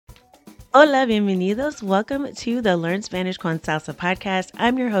Hola, bienvenidos. Welcome to the Learn Spanish con Salsa podcast.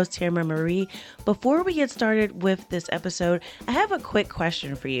 I'm your host, Tamara Marie. Before we get started with this episode, I have a quick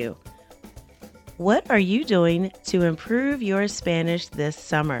question for you. What are you doing to improve your Spanish this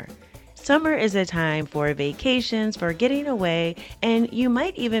summer? Summer is a time for vacations, for getting away, and you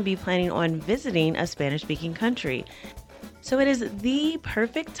might even be planning on visiting a Spanish-speaking country. So it is the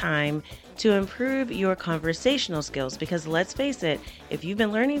perfect time to improve your conversational skills because let's face it, if you've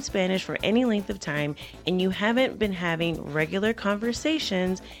been learning Spanish for any length of time and you haven't been having regular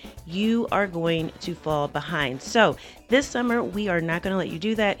conversations, you are going to fall behind. So this summer, we are not going to let you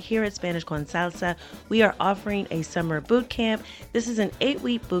do that. Here at Spanish con Salsa, we are offering a summer boot camp. This is an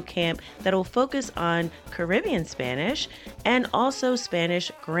 8-week boot camp that will focus on Caribbean Spanish and also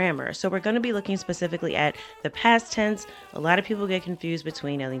Spanish grammar. So we're going to be looking specifically at the past tense. A lot of people get confused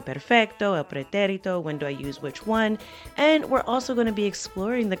between el imperfecto, el pretérito, when do I use which one? And we're also going to be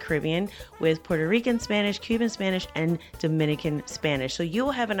exploring the Caribbean with Puerto Rican Spanish, Cuban Spanish, and Dominican Spanish. So you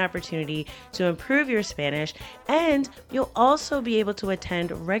will have an opportunity to improve your Spanish, and you'll also be able to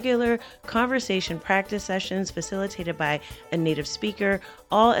attend regular conversation practice sessions facilitated by a native speaker,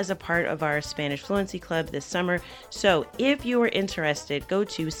 all as a part of our Spanish Fluency Club this summer. So if you are interested, go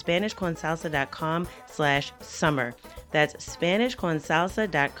to SpanishConSalsa.com/summer. That's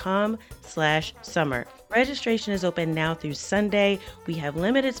SpanishConSalsa.com/summer. Registration is open now through Sunday. We have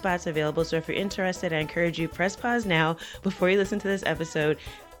limited spots available, so if you're interested, I encourage you press pause now before you listen to this episode.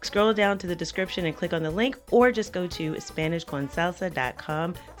 Scroll down to the description and click on the link, or just go to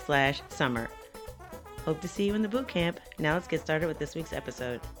SpanishConSalsa.com/summer. Hope to see you in the boot camp. Now let's get started with this week's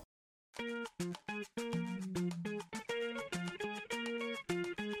episode.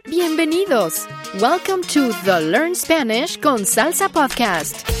 Bienvenidos! Welcome to the Learn Spanish con Salsa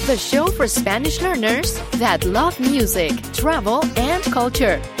podcast, the show for Spanish learners that love music, travel, and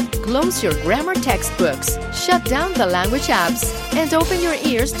culture. Close your grammar textbooks, shut down the language apps, and open your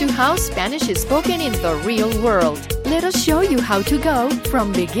ears to how Spanish is spoken in the real world. Let us show you how to go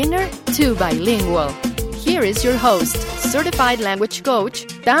from beginner to bilingual. Here is your host, certified language coach,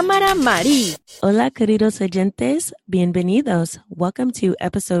 Tamara Marie. Hola, queridos oyentes. Bienvenidos. Welcome to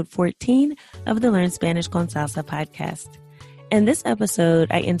episode 14 of the Learn Spanish con Salsa podcast. In this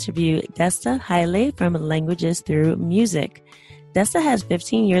episode, I interview Desta Haile from Languages Through Music. Desta has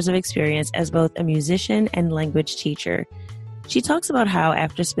 15 years of experience as both a musician and language teacher. She talks about how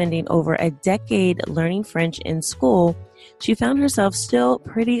after spending over a decade learning French in school, she found herself still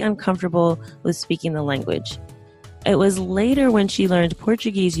pretty uncomfortable with speaking the language. It was later when she learned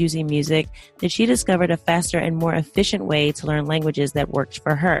Portuguese using music that she discovered a faster and more efficient way to learn languages that worked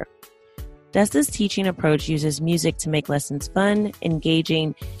for her. Desta's teaching approach uses music to make lessons fun,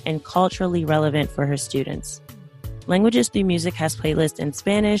 engaging, and culturally relevant for her students. Languages Through Music has playlists in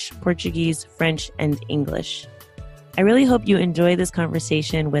Spanish, Portuguese, French, and English. I really hope you enjoy this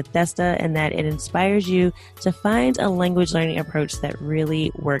conversation with Desta and that it inspires you to find a language learning approach that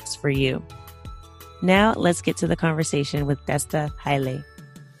really works for you. Now, let's get to the conversation with Desta Haile.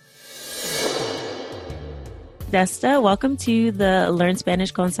 Desta, welcome to the Learn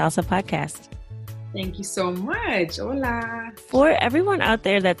Spanish con Salsa podcast. Thank you so much. Hola. For everyone out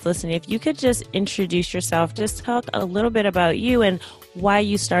there that's listening, if you could just introduce yourself, just talk a little bit about you and why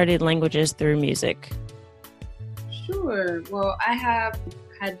you started Languages Through Music. Sure. Well, I have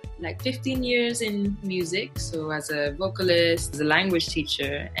had like 15 years in music. So as a vocalist, as a language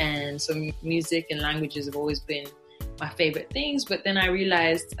teacher, and so music and languages have always been my favorite things. But then I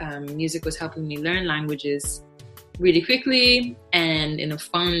realized music was helping me learn languages really quickly and in a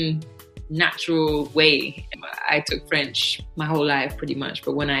fun, natural way. I took French my whole life pretty much,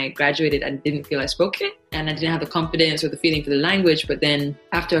 but when I graduated, I didn't feel I spoke it, and I didn't have the confidence or the feeling for the language. But then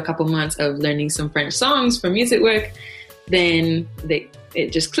after a couple months of learning some French songs for music work, then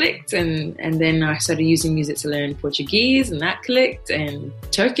it just clicked, and then I started using music to learn Portuguese, and that clicked, and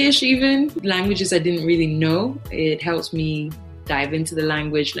Turkish even, languages I didn't really know. It helps me dive into the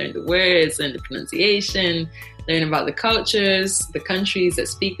language, learn the words, learn the pronunciation, learn about the cultures, the countries that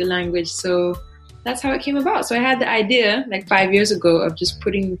speak the language. So that's how it came about. So I had the idea like 5 years ago of just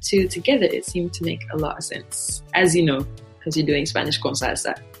putting the two together. It seemed to make a lot of sense, as you know, because you're doing Spanish con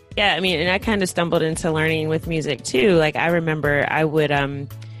Salsa. Yeah, I mean, and I kind of stumbled into learning with music too. Like I remember I would,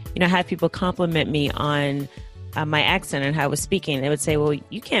 have people compliment me on my accent and how I was speaking. They would say, well,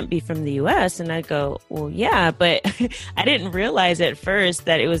 you can't be from the U.S. And I'd go, well, yeah, but I didn't realize at first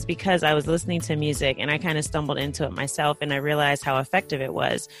that it was because I was listening to music and I kind of stumbled into it myself and I realized how effective it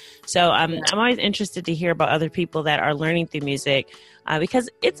was. So I'm always interested to hear about other people that are learning through music. because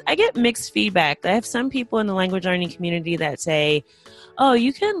I get mixed feedback. I have some people in the language learning community that say, oh,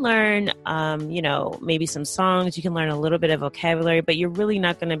 you can learn, maybe some songs, you can learn a little bit of vocabulary, but you're really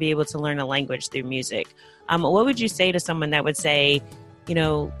not going to be able to learn a language through music. What would you say to someone that would say,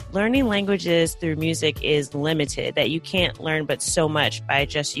 learning languages through music is limited, that you can't learn but so much by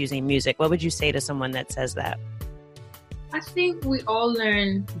just using music? What would you say to someone that says that? I think we all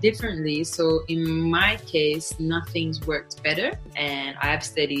learn differently. So in my case, nothing's worked better. And I've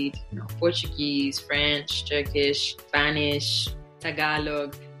studied Portuguese, French, Turkish, Spanish,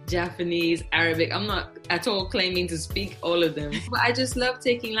 Tagalog, Japanese, Arabic. I'm not at all claiming to speak all of them, but I just love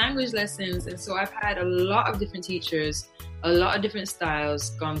taking language lessons. And so I've had a lot of different teachers, a lot of different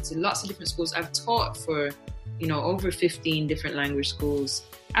styles, gone to lots of different schools. I've taught for, over 15 different language schools.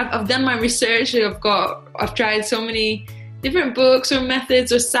 I've done my research. I've tried so many different books or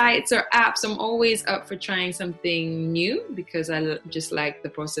methods or sites or apps. I'm always up for trying something new because I just like the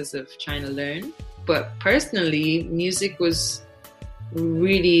process of trying to learn. But personally, music was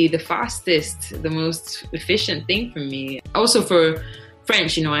really the fastest, the most efficient thing for me. Also for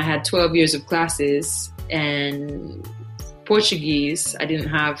French, I had 12 years of classes, and Portuguese, I didn't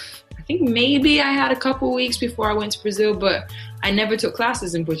have, I think maybe I had a couple weeks before I went to Brazil, but I never took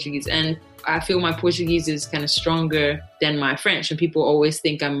classes in Portuguese. And I feel my Portuguese is kind of stronger than my French. And people always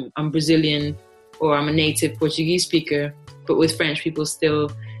think I'm Brazilian or I'm a native Portuguese speaker. But with French, people still,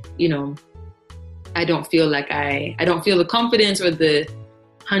 I don't feel the confidence or the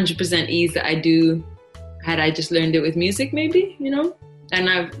 100% ease that I do had I just learned it with music, maybe, And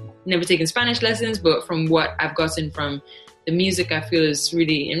I've never taken Spanish lessons, but from what I've gotten from the music, I feel is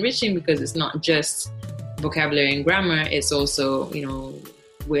really enriching because it's not just vocabulary and grammar. It's also,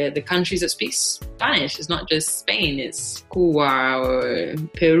 where the countries that speak Spanish, it's not just Spain, it's Cuba or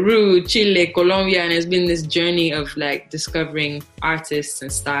Peru, Chile, Colombia, and it's been this journey of discovering artists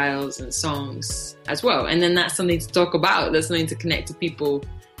and styles and songs as well. And then that's something to talk about, that's something to connect to people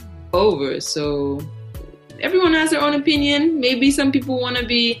over. So everyone has their own opinion. Maybe some people want to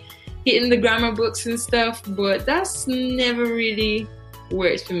be hitting the grammar books and stuff, but that's never really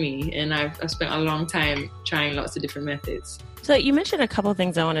worked for me. And I've spent a long time trying lots of different methods. So you mentioned a couple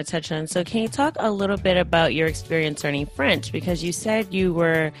things I want to touch on. So can you talk a little bit about your experience learning French? Because you said you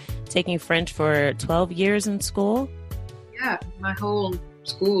were taking French for 12 years in school. Yeah, my whole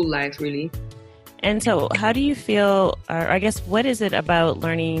school life, really. And so how do you feel, or I guess, what is it about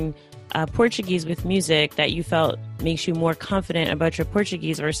learning Portuguese with music that you felt makes you more confident about your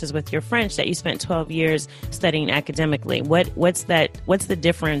Portuguese versus with your French that you spent 12 years studying academically? What's the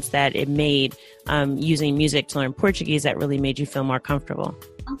difference that it made using music to learn Portuguese that really made you feel more comfortable?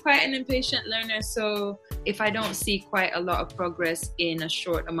 I'm quite an impatient learner, so if I don't see quite a lot of progress in a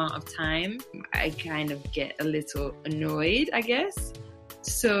short amount of time, I kind of get a little annoyed, I guess.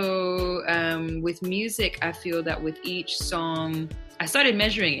 So with music, I feel that with each song, I started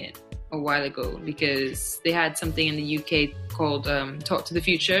measuring it a while ago because they had something in the UK called Talk to the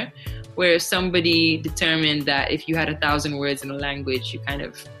Future, where somebody determined that if you had 1,000 words in a language, you kind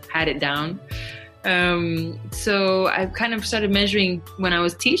of had it down. So I kind of started measuring when I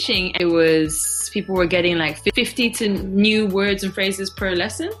was teaching. It was people were getting 50 to new words and phrases per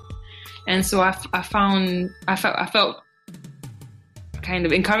lesson, and so I felt kind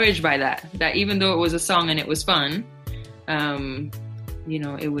of encouraged by that even though it was a song and it was fun,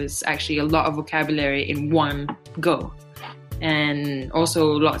 it was actually a lot of vocabulary in one go. And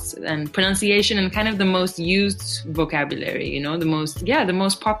also lots and pronunciation and kind of the most used vocabulary, the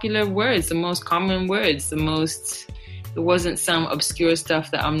most popular words, the most common words, it wasn't some obscure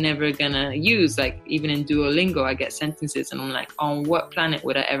stuff that I'm never gonna use. Like even in Duolingo, I get sentences and I'm like, on what planet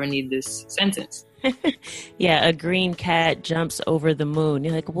would I ever need this sentence? Yeah, a green cat jumps over the moon.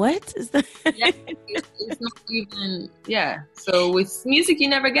 You're like, what is that? Yeah, it's not even, yeah. So with music, you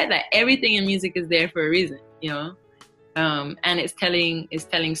never get that. Everything in music is there for a reason, and it's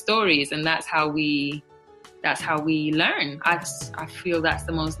telling stories, and that's how we learn. I feel that's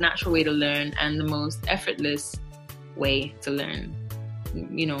the most natural way to learn and the most effortless way to learn.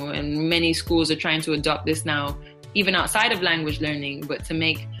 And many schools are trying to adopt this now, even outside of language learning, but to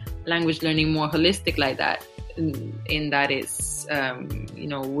make language learning more holistic like that, in that it's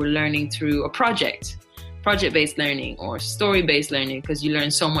we're learning through a project-based learning or story-based learning, because you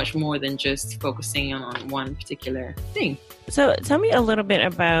learn so much more than just focusing on one particular thing. So tell me a little bit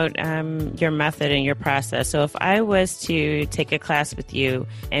about your method and your process. So if I was to take a class with you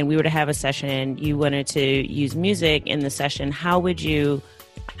and we were to have a session and you wanted to use music in the session, how would you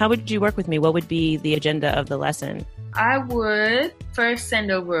work with me? What would be the agenda of the lesson? I would first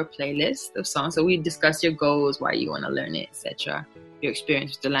send over a playlist of songs. So we discuss your goals, why you want to learn it, etc., your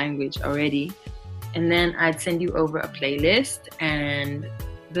experience with the language already. And then I'd send you over a playlist and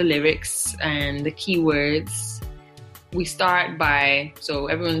the lyrics and the keywords. We start by, so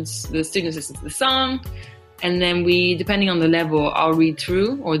the students listen to the song, and then we, depending on the level, I'll read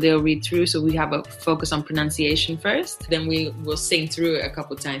through or they'll read through. So we have a focus on pronunciation first. Then we will sing through it a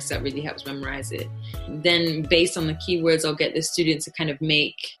couple of times. So that really helps memorize it. Then based on the keywords, I'll get the students to kind of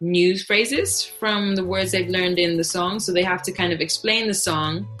make new phrases from the words they've learned in the song. So they have to kind of explain the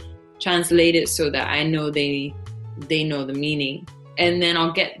song, translate it so that I know they know the meaning. And then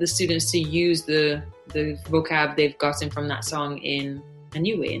I'll get the students to use the vocab they've gotten from that song in a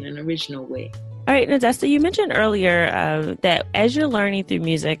new way, in an original way. All right, Nadesta, you mentioned earlier that as you're learning through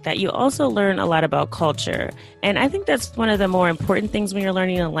music, that you also learn a lot about culture. And I think that's one of the more important things when you're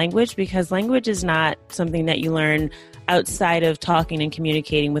learning a language, because language is not something that you learn outside of talking and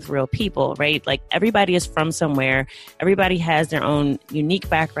communicating with real people, right? Like everybody is from somewhere. Everybody has their own unique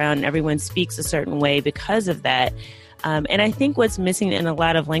background. And everyone speaks a certain way because of that. And I think what's missing in a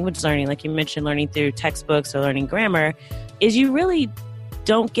lot of language learning, like you mentioned, learning through textbooks or learning grammar, is you really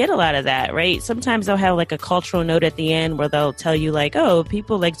don't get a lot of that, right? Sometimes they'll have like a cultural note at the end where they'll tell you like, oh,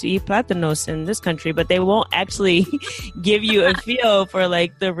 people like to eat platanos in this country, but they won't actually give you a feel for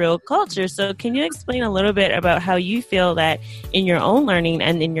like the real culture. So can you explain a little bit about how you feel that in your own learning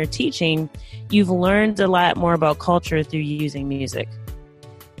and in your teaching, you've learned a lot more about culture through using music?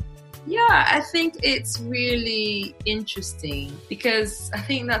 Yeah, I think it's really interesting because I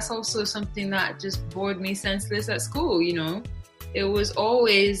think that's also something that just bored me senseless at school, you know? It was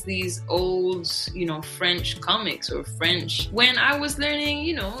always these old, French comics or French when I was learning,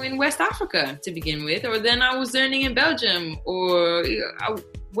 in West Africa to begin with, or then I was learning in Belgium or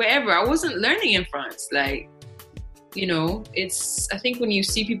wherever. I wasn't learning in France. Like, I think when you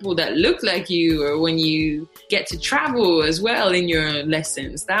see people that look like you or when you get to travel as well in your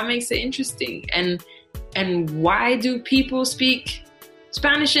lessons, that makes it interesting. And why do people speak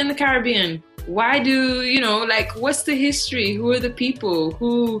Spanish in the Caribbean? Why do, what's the history? Who are the people?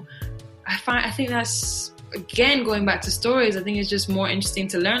 I think that's, again, going back to stories, I think it's just more interesting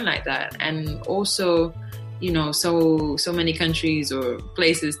to learn like that. And also, so many countries or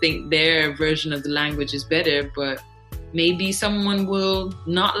places think their version of the language is better, but maybe someone will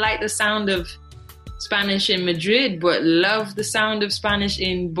not like the sound of Spanish in Madrid, but love the sound of Spanish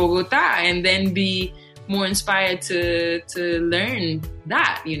in Bogota and then be more inspired to learn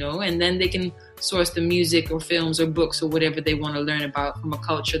that, and then they can source the music or films or books or whatever they want to learn about from a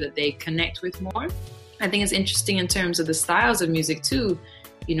culture that they connect with more. I think it's interesting in terms of the styles of music too,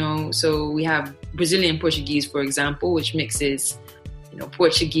 so we have Brazilian Portuguese, for example, which mixes,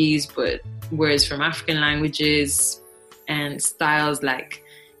 Portuguese, but words from African languages, and styles like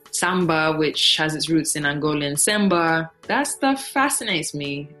samba, which has its roots in Angolan semba. That stuff fascinates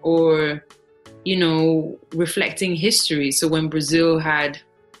me. Or reflecting history. So when Brazil had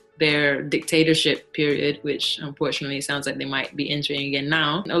their dictatorship period, which unfortunately sounds like they might be entering again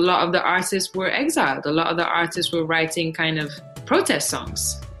now, a lot of the artists were exiled. A lot of the artists were writing kind of protest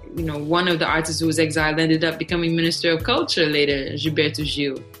songs. One of the artists who was exiled ended up becoming Minister of Culture later, Gilberto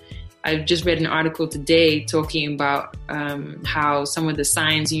Gil. I've just read an article today talking about how some of the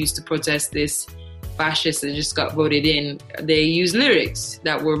signs used to protest this fascist that just got voted in, they use lyrics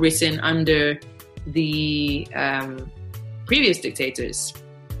that were written under the previous dictators.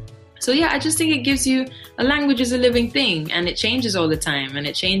 So yeah, I just think it gives you, a language is a living thing and it changes all the time, and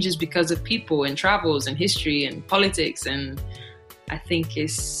it changes because of people and travels and history and politics, and I think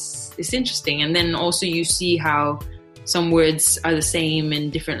it's interesting. And then also you see how some words are the same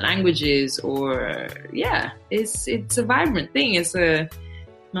in different languages, or it's a vibrant thing. It's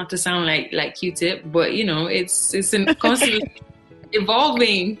not to sound like Q-Tip, but it's a constantly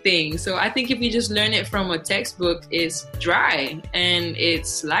evolving thing. So I think if you just learn it from a textbook, it's dry and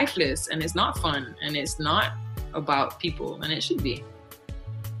it's lifeless and it's not fun and it's not about people, and it should be.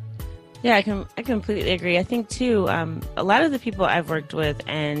 Yeah, I completely agree. I think too, a lot of the people I've worked with,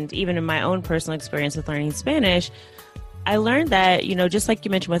 and even in my own personal experience with learning Spanish, I learned that, just like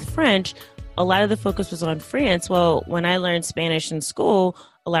you mentioned with French, a lot of the focus was on France. Well, when I learned Spanish in school,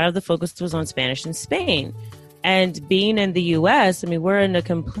 a lot of the focus was on Spanish in Spain. And being in the U.S., we're in a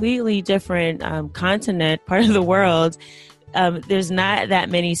completely different continent, part of the world. There's not that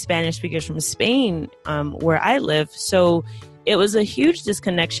many Spanish speakers from Spain where I live. So it was a huge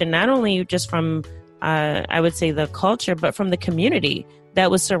disconnection, not only just from, I would say, the culture, but from the community that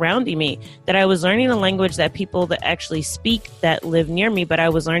was surrounding me, that I was learning a language that people that actually speak that live near me, but I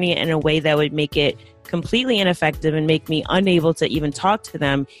was learning it in a way that would make it completely ineffective and make me unable to even talk to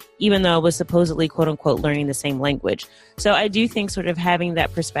them, even though I was supposedly, quote unquote, learning the same language. So I do think sort of having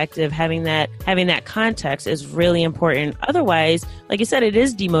that perspective, having that context is really important. Otherwise, like you said, it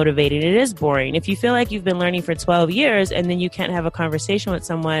is demotivating. It is boring. If you feel like you've been learning for 12 years and then you can't have a conversation with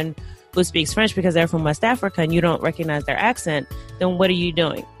someone who speaks French because they're from West Africa and you don't recognize their accent, then what are you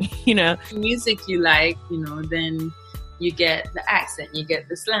doing? Music you like, then you get the accent, you get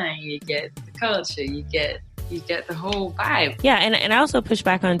the slang, you get the culture, you get the whole vibe. Yeah, and I also push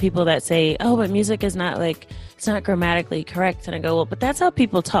back on people that say, oh, but music is not it's not grammatically correct. And I go, well, but that's how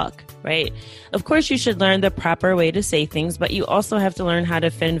people talk, right? Of course, you should learn the proper way to say things, but you also have to learn how to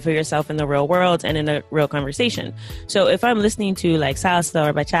fend for yourself in the real world and in a real conversation. So if I'm listening to like salsa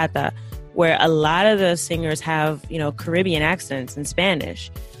or bachata, where a lot of the singers have, Caribbean accents in Spanish,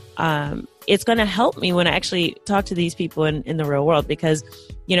 it's going to help me when I actually talk to these people in the real world, because,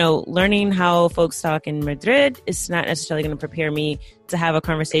 learning how folks talk in Madrid is not necessarily going to prepare me to have a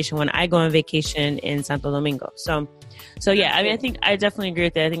conversation when I go on vacation in Santo Domingo. So yeah, I think I definitely agree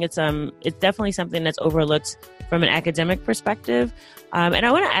with that. I think it's definitely something that's overlooked from an academic perspective. And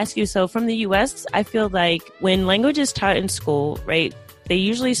I want to ask you, so from the US, I feel like when language is taught in school, right, they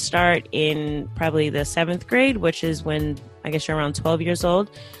usually start in probably the 7th grade, which is when I guess you're around 12 years old.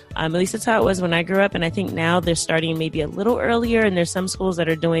 At least that's how it was when I grew up. And I think now they're starting maybe a little earlier, and there's some schools that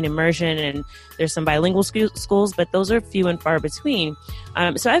are doing immersion and there's some bilingual schools, but those are few and far between.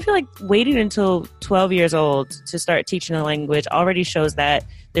 So I feel like waiting until 12 years old to start teaching a language already shows that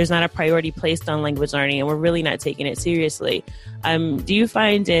there's not a priority placed on language learning, and we're really not taking it seriously. Do you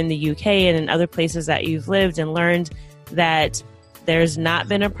find in the UK and in other places that you've lived and learned that there's not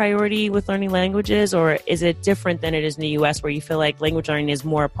been a priority with learning languages, or is it different than it is in the US, where you feel like language learning is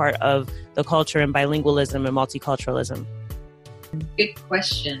more a part of the culture and bilingualism and multiculturalism? Good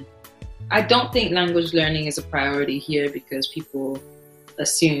question. I don't think language learning is a priority here because people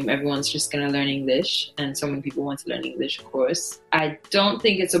assume everyone's just going to learn English, and so many people want to learn English, of course. I don't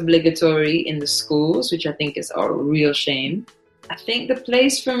think it's obligatory in the schools, which I think is a real shame. I think the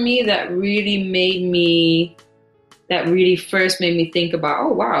place for me that really first made me think about,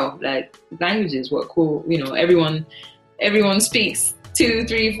 oh wow, like languages, what cool, everyone speaks 2,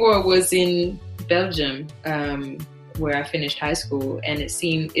 3, 4 was in Belgium, where I finished high school, and it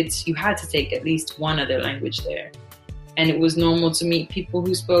seemed you had to take at least one other language there. And it was normal to meet people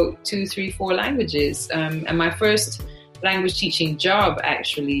who spoke 2, 3, 4 languages. And my first language teaching job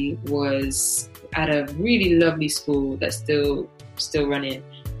actually was at a really lovely school that's still running,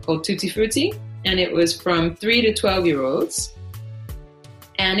 called Tutti Frutti. And it was from 3 to 12-year-olds.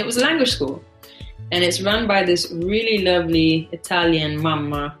 And it was a language school. And it's run by this really lovely Italian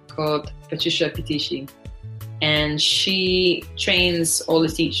mama called Patricia Pitisci. And she trains all the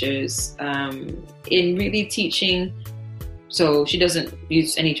teachers in really teaching. So she doesn't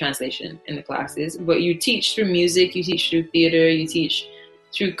use any translation in the classes, but you teach through music, you teach through theater, you teach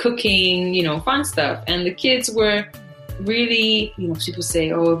through cooking, fun stuff. And the kids were really, people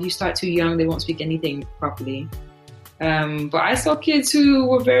say, oh, if you start too young, they won't speak anything properly. But I saw kids who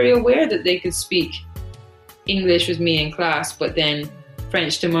were very aware that they could speak English with me in class, but then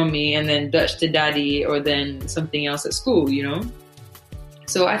French to mommy, and then Dutch to daddy, or then something else at school,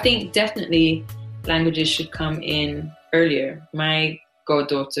 So I think definitely languages should come in earlier. My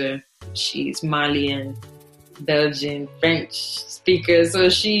goddaughter, she's Malian, Belgian, French speaker, so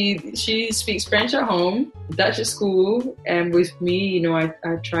she speaks French at home, Dutch at school, and with me, I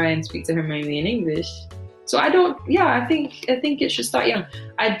try and speak to her mainly in English. So I think it should start young.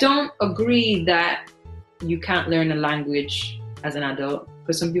 I don't agree that you can't learn a language as an adult,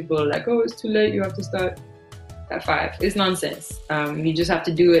 because some people are like, oh, it's too late, you have to start at 5. It's nonsense. You just have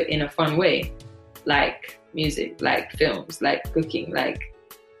to do it in a fun way, like music, like films, like cooking,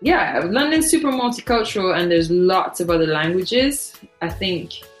 London's super multicultural, and there's lots of other languages. I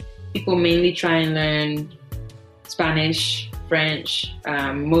think people mainly try and learn Spanish, French.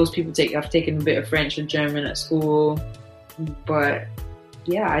 Most people have taken a bit of French or German at school, but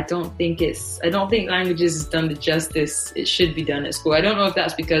I don't think languages is done the justice it should be done at school. I don't know if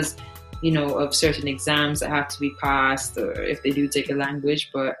that's because, of certain exams that have to be passed, or if they do take a language,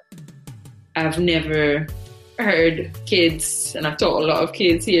 but I've never heard kids, and I've taught a lot of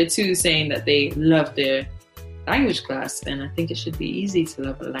kids here too, saying that they love their language class, and I think it should be easy to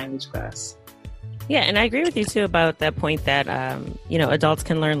love a language class. Yeah, and I agree with you too about that point that, adults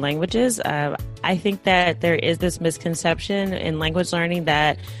can learn languages. I think that there is this misconception in language learning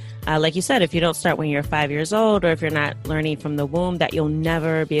that, like you said, if you don't start when you're 5 years old, or if you're not learning from the womb, that you'll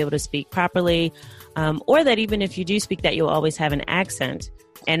never be able to speak properly, or that even if you do speak, that you'll always have an accent.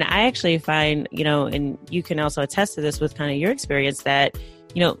 And I actually find, and you can also attest to this with kind of your experience, that,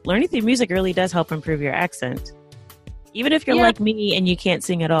 learning through music really does help improve your accent. Even if you're like me and you can't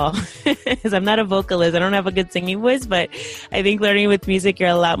sing at all, because I'm not a vocalist, I don't have a good singing voice, but I think learning with music, you're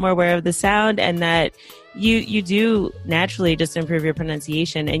a lot more aware of the sound, and that you do naturally just improve your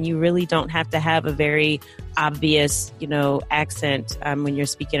pronunciation, and you really don't have to have a very obvious, accent when you're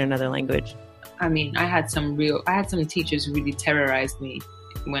speaking another language. I mean, I had some teachers who really terrorized me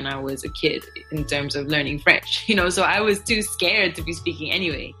when I was a kid in terms of learning French, so I was too scared to be speaking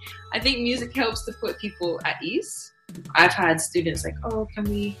anyway. I think music helps to put people at ease. I've had students like, oh, can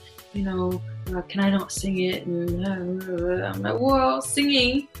we, can I not sing it? And I'm like, well,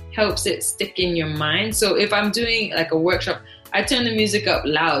 singing helps it stick in your mind. So if I'm doing like a workshop, I turn the music up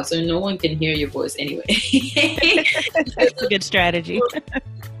loud so no one can hear your voice anyway. That's a good strategy.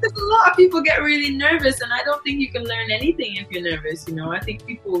 Because a lot of people get really nervous, and I don't think you can learn anything if you're nervous. I think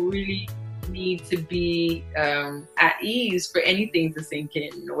people really need to be at ease for anything to sink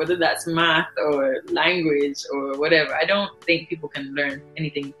in, whether that's math or language or whatever. I don't think people can learn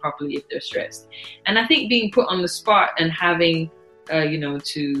anything properly if they're stressed. And I think being put on the spot and having,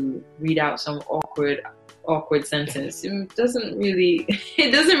 to read out some awkward sentence, it doesn't really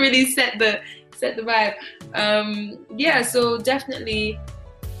set the vibe. So definitely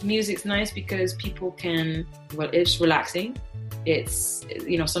music's nice because people can, it's relaxing. It's,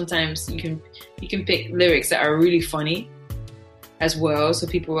 sometimes you can pick lyrics that are really funny as well, so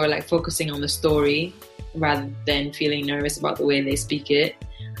people are like focusing on the story rather than feeling nervous about the way they speak it.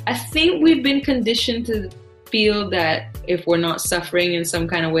 I think we've been conditioned to feel that if we're not suffering in some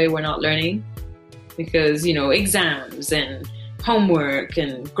kind of way, we're not learning, because exams and homework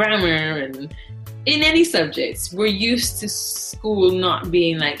and grammar and in any subjects, we're used to school not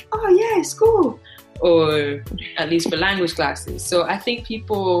being like, oh yeah, school, or at least for language classes. So I think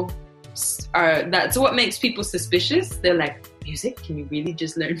that's what makes people suspicious. They're like, music? Can you really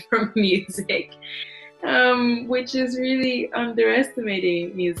just learn from music? Which is really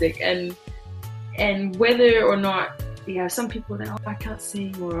underestimating music. And whether or not, some people are like, oh, I can't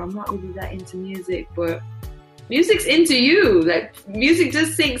sing, or I'm not really that into music, but music's into you. Like, music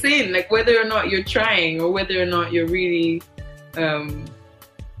just sinks in, like whether or not you're trying, or whether or not you're really,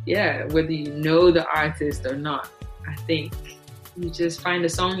 whether you know the artist or not. I think you just find a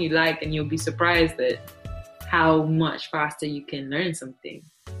song you like and you'll be surprised at how much faster you can learn something.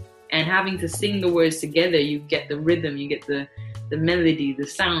 And having to sing the words together, you get the rhythm, you get the melody, the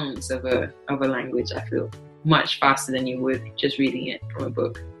sounds of a language, I feel, much faster than you would just reading it from a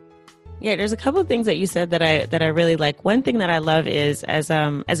book. Yeah, there's a couple of things that you said that I really like. One thing that I love is as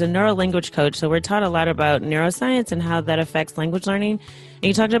a neuro-language coach, so we're taught a lot about neuroscience and how that affects language learning. And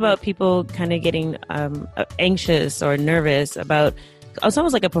you talked about people kind of getting anxious or nervous about, it's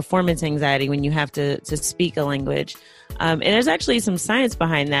almost like a performance anxiety when you have to speak a language. And there's actually some science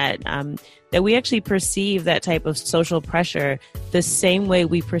behind that, that we actually perceive that type of social pressure the same way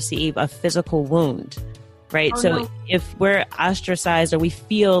we perceive a physical wound. Right. So if we're ostracized or we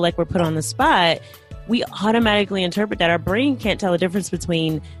feel like we're put on the spot, we automatically interpret that. Our brain can't tell the difference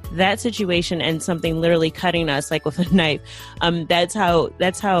between that situation and something literally cutting us like with a knife. That's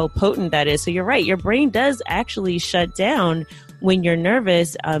how potent that is. So you're right. Your brain does actually shut down when you're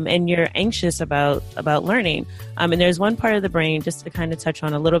nervous and you're anxious about learning. And there's one part of the brain, just to kind of touch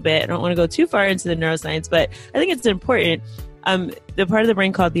on a little bit. I don't want to go too far into the neuroscience, but I think it's important. The part of the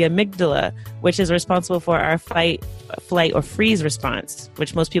brain called the amygdala, which is responsible for our fight, flight, or freeze response,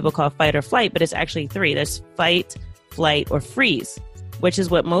 which most people call fight or flight, but it's actually three. There's fight, flight, or freeze, which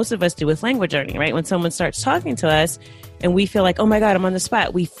is what most of us do with language learning, right? When someone starts talking to us and we feel like, oh my God, I'm on the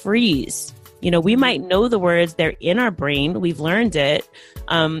spot, we freeze. We might know the words, they're in our brain, we've learned it,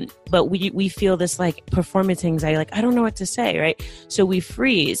 but we feel this like performance anxiety, like, I don't know what to say, right? So we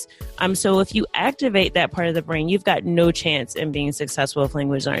freeze. So if you activate that part of the brain, you've got no chance in being successful with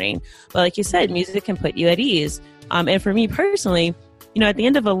language learning. But like you said, music can put you at ease. And for me personally, at the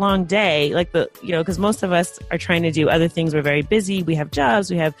end of a long day, like because most of us are trying to do other things, we're very busy, we have jobs,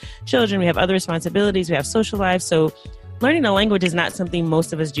 we have children, we have other responsibilities, we have social lives. So learning a language is not something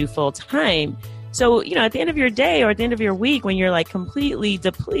most of us do full time. So, at the end of your day or at the end of your week, when you're like completely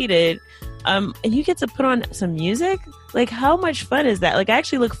depleted, and you get to put on some music, like how much fun is that? Like I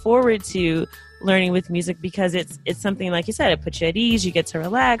actually look forward to learning with music because it's something, like you said, it puts you at ease, you get to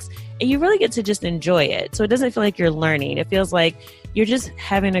relax, and you really get to just enjoy it. So it doesn't feel like you're learning. It feels like you're just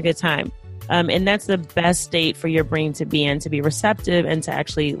having a good time. And that's the best state for your brain to be in, to be receptive and to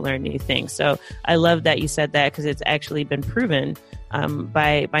actually learn new things. So I love that you said that because it's actually been proven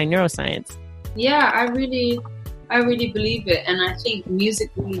by neuroscience. Yeah, I really believe it. And I think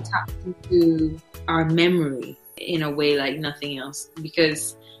music really taps into our memory in a way like nothing else.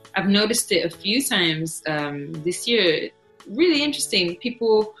 Because I've noticed it a few times this year. Really interesting.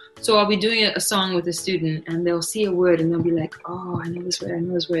 So I'll be doing a song with a student and they'll see a word and they'll be like, oh, I know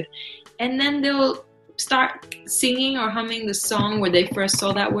this word. And then they'll start singing or humming the song where they first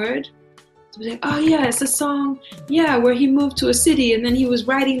saw that word. So be like, oh yeah, it's a song, yeah, where he moved to a city and then he was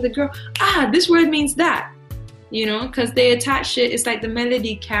writing the girl. This word means that, because they attach it. It's like the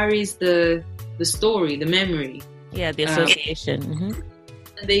melody carries the story, the memory. Yeah, the association. Mm-hmm.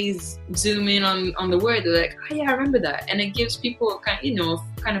 They zoom in on the word. They're like, oh yeah, I remember that, and it gives people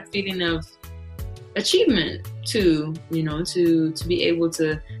kind of feeling of achievement too. To be able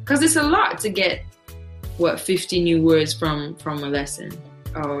to, because it's a lot to get 50 new words from a lesson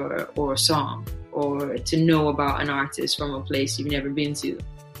or a song, or to know about an artist from a place you've never been to,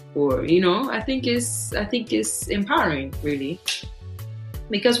 or I think it's empowering, really,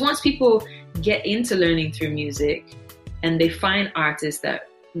 because once people get into learning through music and they find artists that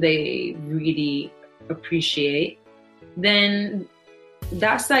they really appreciate, then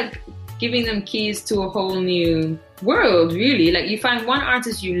that's like giving them keys to a whole new world, really. Like, you find one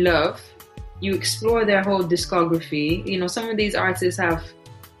artist you love, you explore their whole discography. Some of these artists have,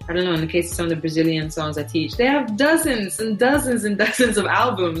 I don't know, in the case of some of the Brazilian songs I teach, they have dozens and dozens and dozens of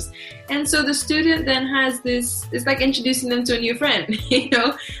albums. And so the student then has this, it's like introducing them to a new friend,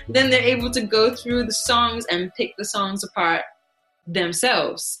 Then they're able to go through the songs and pick the songs apart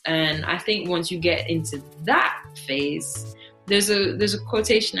themselves. And I think once you get into that phase, there's a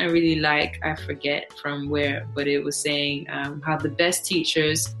quotation I really like, I forget from where, but it was saying how the best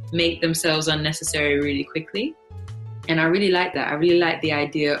teachers make themselves unnecessary really quickly. And I really like that. I really like the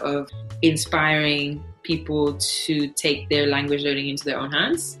idea of inspiring people to take their language learning into their own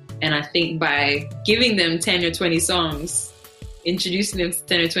hands. And I think by giving them 10 or 20 songs, introducing them to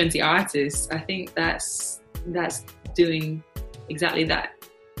 10 or 20 artists, I think that's doing exactly that.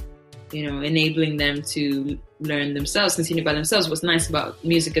 Enabling them to learn themselves, continue by themselves. What's nice about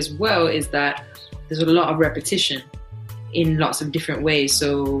music as well is that there's a lot of repetition in lots of different ways.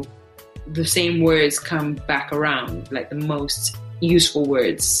 So the same words come back around, like the most useful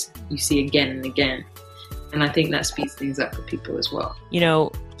words you see again and again. And I think that speeds things up for people as well.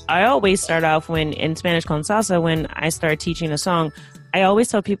 I always start off in Spanish con Salsa, when I start teaching a song, I always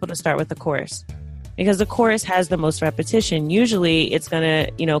tell people to start with the chorus, because the chorus has the most repetition. Usually it's going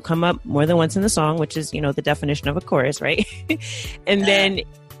to, come up more than once in the song, which is, the definition of a chorus, right? And then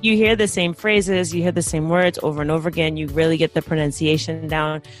you hear the same phrases, you hear the same words over and over again. You really get the pronunciation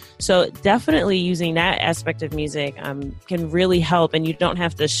down. So definitely using that aspect of music can really help. And you don't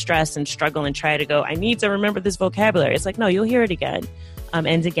have to stress and struggle and try to go, I need to remember this vocabulary. It's like, no, you'll hear it again.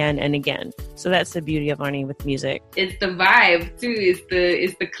 And again and again. So that's the beauty of learning with music. It's the vibe too.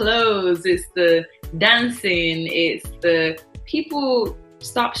 It's the clothes. It's the dancing. It's the people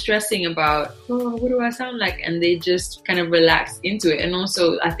stop stressing about, what do I sound like? And they just kind of relax into it. And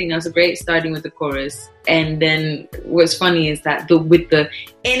also, I think that's a great starting with the chorus. And then what's funny is that with the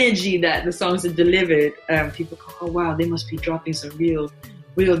energy that the songs are delivered, people go, oh wow, they must be dropping some real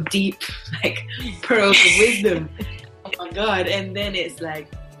deep like pearls of wisdom. Oh my God. And then it's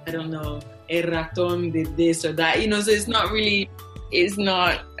like, I don't know, el ratón did this or that, so it's not really,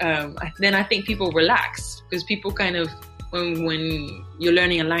 then I think people relax, because people kind of, when you're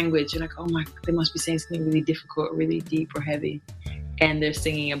learning a language, you're like, oh my, they must be saying something really difficult, really deep or heavy. And they're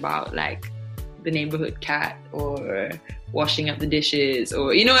singing about like the neighborhood cat or washing up the dishes,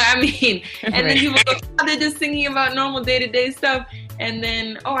 or, you know what I mean? And then people go, oh, they're just singing about normal day-to-day stuff. And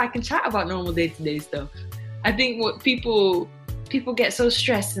then, oh, I can chat about normal day-to-day stuff. I think what people get so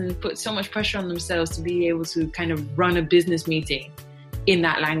stressed and put so much pressure on themselves to be able to kind of run a business meeting in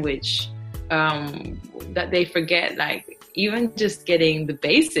that language, that they forget, like, even just getting the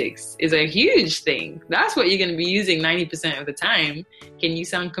basics is a huge thing. That's what you're going to be using 90% of the time. Can you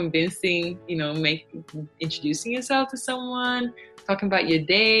sound convincing, introducing yourself to someone, talking about your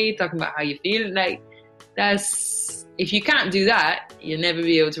day, talking about how you feel? Like, if you can't do that, you'll never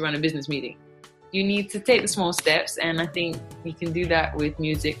be able to run a business meeting. You need to take the small steps, and I think you can do that with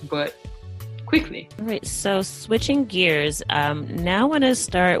music, but quickly. All right, so switching gears, now I want to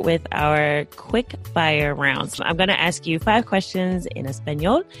start with our quick fire round. So I'm going to ask you 5 questions in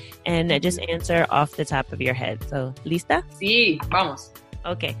Espanol, and just answer off the top of your head. So, ¿lista? Sí, vamos.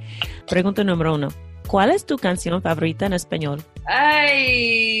 Ok. Pregunta número 1. ¿Cuál es tu canción favorita en español?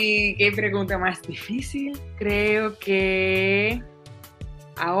 Ay, qué pregunta más difícil. Creo que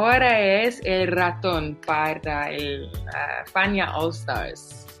ahora es El Ratón para el Fania All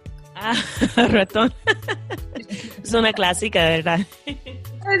Stars. Ratón. Es una clásica, ¿verdad?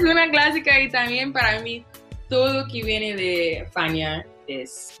 Es una clásica y también para mí todo que viene de España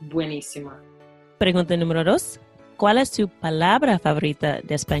es buenísima. Pregunta número 2. ¿Cuál es tu palabra favorita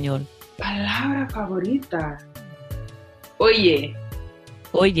de español? Palabra favorita. Oye.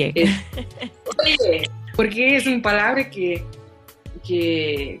 Oye. Oye. Porque es una palabra que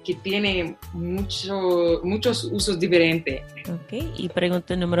tiene muchos usos diferentes. Ok. Y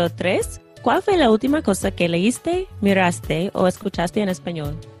pregunta número 3. ¿Cuál fue la última cosa que leíste, miraste o escuchaste en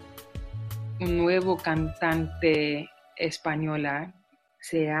español? Un nuevo cantante española.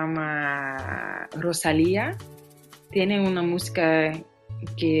 Se llama Rosalía. Tiene una música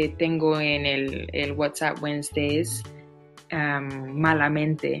que tengo en el WhatsApp Wednesdays,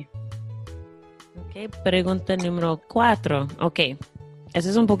 Malamente. Ok, pregunta número 4. Ok, eso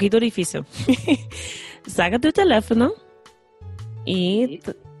es un poquito difícil. Saca tu teléfono y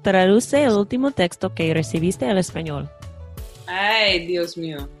traduce el último texto que recibiste al español. Ay, Dios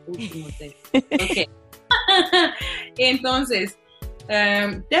mío, último texto. Ok. Entonces,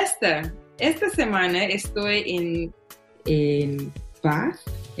 esta semana estoy en Bath,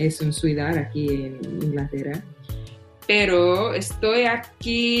 es una ciudad aquí en Inglaterra, pero estoy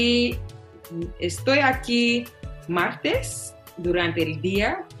aquí martes durante el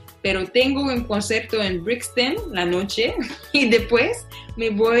día, pero tengo un concierto en Brixton la noche y después me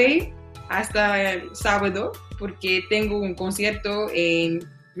voy hasta el sábado porque tengo un concierto en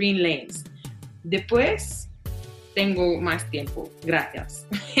Green Lanes. Después tengo más tiempo, gracias.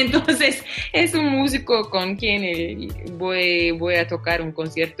 Entonces, es un músico con quien voy a tocar un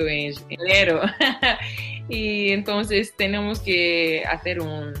concierto en enero. Y entonces tenemos que hacer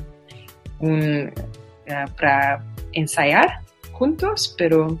para ensayar juntos,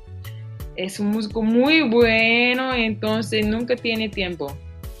 pero es un músico muy bueno, entonces nunca tiene tiempo.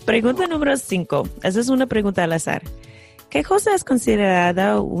 Pregunta número 5. Esa es una pregunta al azar. ¿Qué cosa es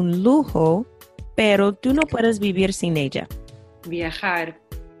considerada un lujo, pero tú no puedes vivir sin ella? Viajar.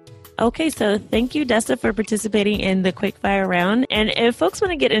 Okay, so thank you, Desta, for participating in the quickfire round. And if folks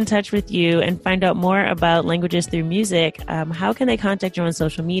want to get in touch with you and find out more about Languages Through Music, how can they contact you on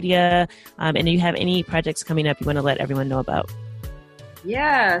social media? And do you have any projects coming up you want to let everyone know about?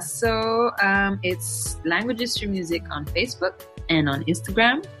 Yeah, so it's Languages Through Music on Facebook and on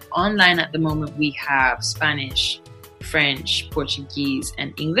Instagram. Online at the moment, we have Spanish, French, Portuguese,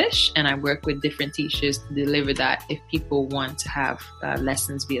 and English, and I work with different teachers to deliver that if people want to have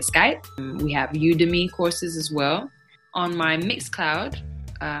lessons via Skype. We have Udemy courses as well. On my Mixcloud,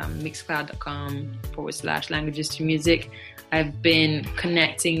 mixcloud.com/languages to music, I've been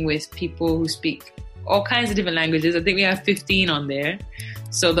connecting with people who speak all kinds of different languages. I think we have 15 on there.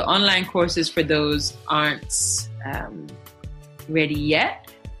 So the online courses for those aren't ready yet,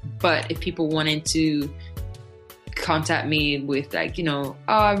 but if people wanted to contact me with I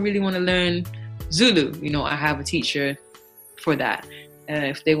really want to learn Zulu, I have a teacher for that.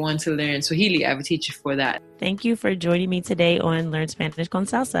 If they want to learn Swahili, I have a teacher for that. Thank you for joining me today on Learn Spanish con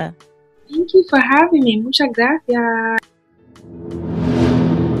Salsa. Thank you for having me. Muchas gracias.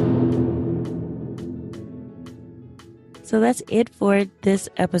 So that's it for this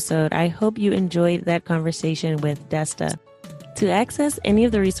episode. I hope you enjoyed that conversation with Desta. To access any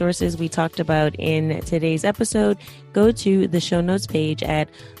of the resources we talked about in today's episode, go to the show notes page at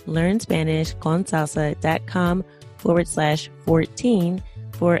learnspanishconsalsa.com/14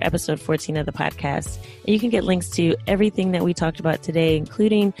 for episode 14 of the podcast. And you can get links to everything that we talked about today,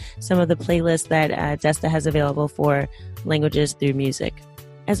 including some of the playlists that Desta has available for Languages Through Music.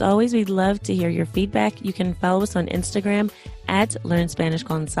 As always, we'd love to hear your feedback. You can follow us on Instagram at Learn Spanish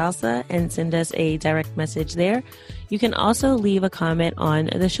con Salsa and send us a direct message there. You can also leave a comment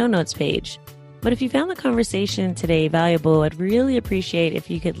on the show notes page. But if you found the conversation today valuable, I'd really appreciate if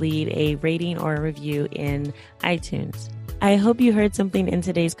you could leave a rating or a review in iTunes. I hope you heard something in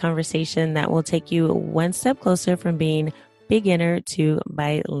today's conversation that will take you one step closer from being beginner to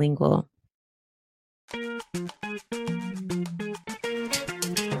bilingual.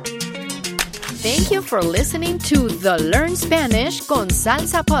 Thank you for listening to the Learn Spanish con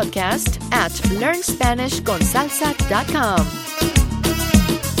Salsa podcast at learnspanishconsalsa.com.